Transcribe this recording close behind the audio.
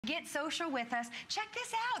get social with us. Check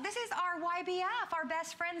this out. This is our YBF, our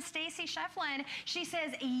best friend, Stacy Shefflin. She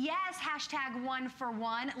says, yes, hashtag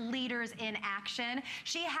 1-for-1, leaders in action.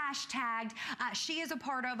 She hashtagged, she is a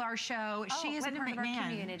part of our show. She is a part of our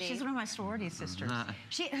community. She's one of my sorority sisters.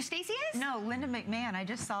 Stacy is? No, Linda McMahon. I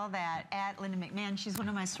just saw that at Linda McMahon. She's one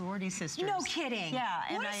of my sorority sisters. No kidding. Yeah.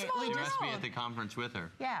 What a small world. You must be at the conference with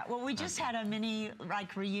her. Yeah. Well, we just had a mini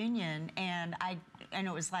reunion, and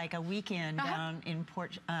it was like a weekend down in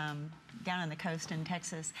down on the coast in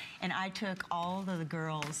Texas, and I took all of the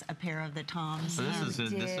girls a pair of the TOMS. So this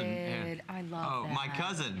is I love that. My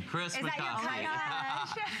cousin, Chris McCoskey.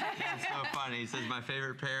 That's so funny. He says my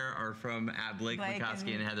favorite pair are from at Blake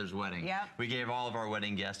McCoskey and Heather's wedding. Yep. We gave all of our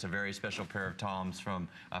wedding guests a very special pair of TOMS from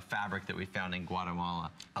a fabric that we found in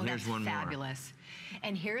Guatemala. Oh, here's one fabulous.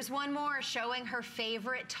 And here's one more showing her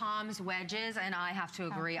favorite TOMS wedges, and I have to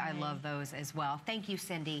agree, I love those as well. Thank you,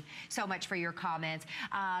 Cindy, so much for your comments.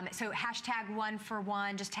 So hashtag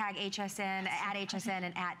 1-for-1, just tag HSN, at HSN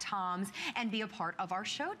and at TOMS, and be a part of our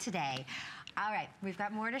show today. All right, we've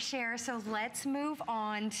got more to share, so let's move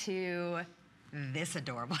on to this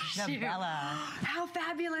adorable shoe. Bella. How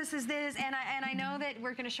fabulous is this? And I know that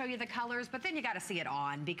we're going to show you the colors, but then you got to see it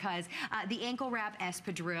on, because the ankle wrap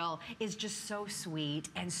espadrille is just so sweet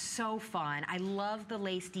and so fun. I love the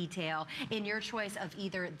lace detail in your choice of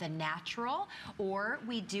either the natural, or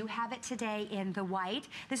we do have it today in the white.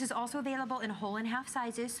 This is also available in whole and half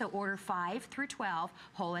sizes, so order 5 through 12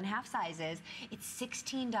 whole and half sizes. It's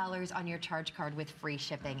 $16 on your charge card with free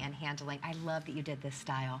shipping and handling. I love that you did this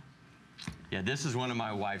style. Yeah, this is one of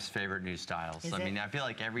my wife's favorite new styles. Is I mean, it? I feel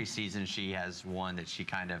like every season she has one that she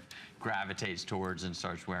kind of gravitates towards and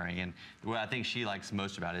starts wearing. And what I think she likes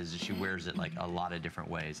most about it is that she wears it like a lot of different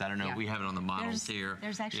ways. I don't know, we have it on the models here.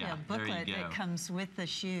 There's actually a booklet that comes with the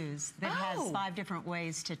shoes that has 5 different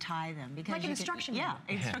ways to tie them. Because like an instruction manual.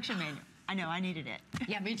 Yeah, instruction manual. I know, I needed it.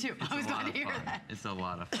 Yeah, me too. I was glad to hear that. It's a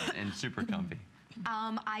lot of fun and super comfy.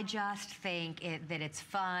 I just think that it's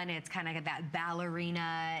fun. It's kind of that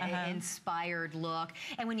ballerina inspired look.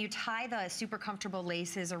 And when you tie the super comfortable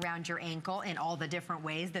laces around your ankle in all the different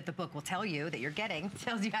ways that the book will tell you that you're getting,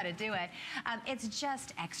 tells you how to do it, it's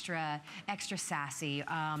just extra sassy.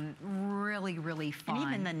 Really, really fun.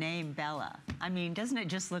 And even the name Bella. I mean, doesn't it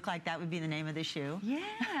just look like that would be the name of the shoe?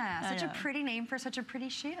 Yeah, such a pretty name for such a pretty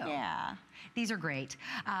shoe. Yeah. These are great.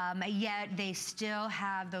 Yet they still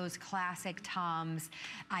have those classic TOMS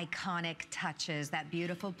iconic touches, that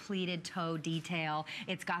beautiful pleated toe detail.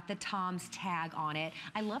 It's got the TOMS tag on it.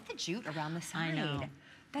 I love the jute around the side. I know.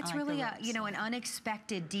 That's really an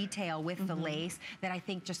unexpected detail with the lace that I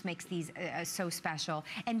think just makes these so special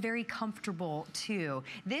and very comfortable too.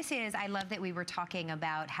 This is, I love that we were talking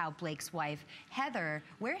about how Blake's wife, Heather,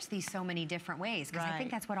 wears these so many different ways, because I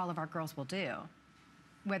think that's what all of our girls will do.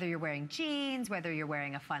 Whether you're wearing jeans, whether you're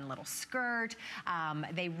wearing a fun little skirt,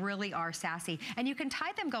 they really are sassy. And you can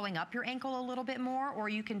tie them going up your ankle a little bit more, or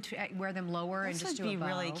you can wear them lower and just do a bow. This would be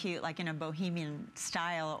really cute, like in a bohemian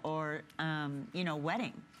style, or, you know,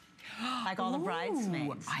 wedding. Like all the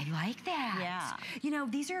bridesmaids. I like that. Yeah. You know,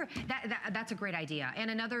 these are, that's a great idea. And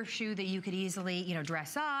another shoe that you could easily, you know,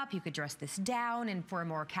 dress up. You could dress this down and for a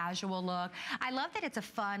more casual look. I love that it's a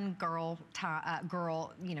fun girl,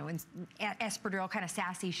 you know, espadrille kind of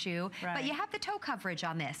sassy shoe. But you have the toe coverage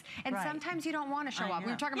on this. And sometimes you don't want to show off.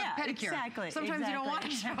 We were talking about pedicure. Exactly. Sometimes you don't want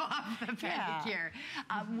to show off the pedicure.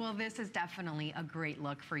 Well, this is definitely a great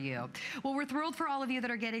look for you. Well, we're thrilled for all of you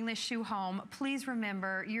that are getting this shoe home. Please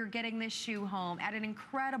remember, you're getting this shoe home at an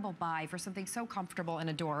incredible buy for something so comfortable and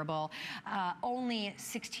adorable. Only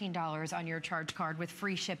 $16 on your charge card with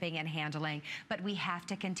free shipping and handling. But we have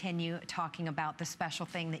to continue talking about the special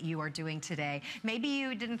thing that you are doing today. Maybe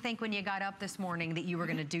you didn't think when you got up this morning that you were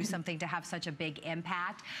going to do something to have such a big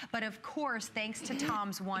impact. But of course, thanks to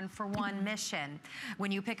TOMS 1-for-1 mission,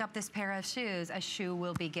 when you pick up this pair of shoes, a shoe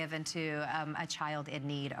will be given to a child in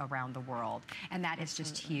need around the world. And that is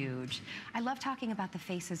just huge. I love talking about the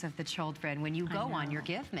faces of the children when you go on your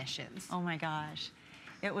give missions. Oh my gosh.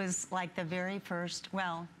 It was like the very first,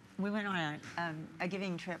 well, we went on a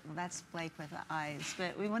giving trip. Well, that's Blake with the eyes,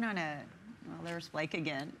 but we went on a, well, there's Blake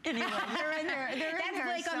again. Anyway, they're in there. That's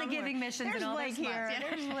Blake somewhere. On the giving missions. There's and all Blake here. Yeah.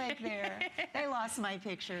 There's Blake there. They lost my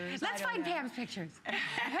pictures. Let's find Pam's pictures.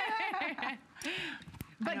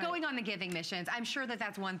 But going on the giving missions, I'm sure that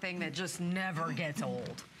that's one thing that just never gets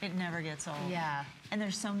old. It never gets old. Yeah. And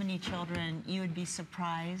there's so many children, you would be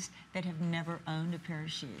surprised, that have never owned a pair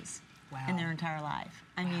of shoes in their entire life.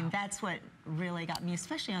 I mean, that's what really got me,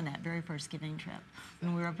 especially on that very first giving trip.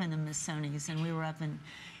 When we were up in the Missoni's and we were up in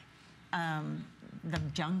the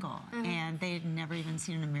jungle, and they had never even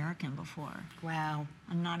seen an American before. Wow.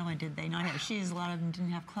 And not only did they not have shoes, a lot of them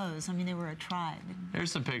didn't have clothes. I mean, they were a tribe.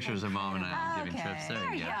 There's some pictures of Mom and I giving trips.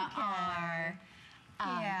 There you go. are.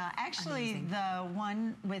 Yeah, actually, the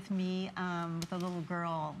one with me, with the little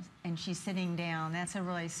girl, and she's sitting down, that's a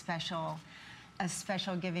really special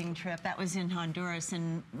giving trip. That was in Honduras,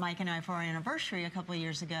 and Mike and I, for our anniversary a couple of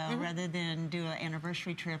years ago, rather than do an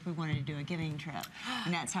anniversary trip, we wanted to do a giving trip.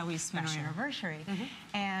 And that's how we spent our anniversary.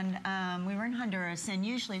 And we were in Honduras, and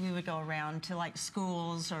usually we would go around to like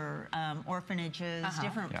schools or orphanages,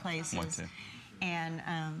 different places. And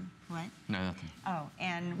what? No, nothing. Oh,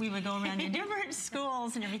 and we would go around to different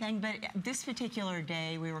schools and everything, but this particular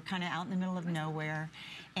day we were kind of out in the middle of nowhere,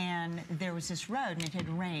 and there was this road and it had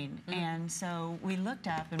rained, and so we looked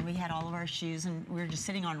up and we had all of our shoes and we were just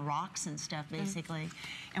sitting on rocks and stuff basically,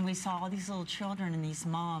 and we saw all these little children and these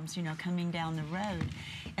moms, you know, coming down the road,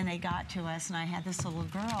 and they got to us, and I had this little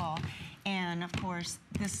girl, and of course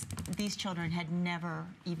these children had never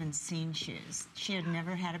even seen shoes. She had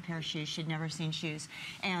never had a pair of shoes. She'd never seen shoes,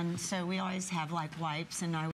 and so we always have like wipes, and I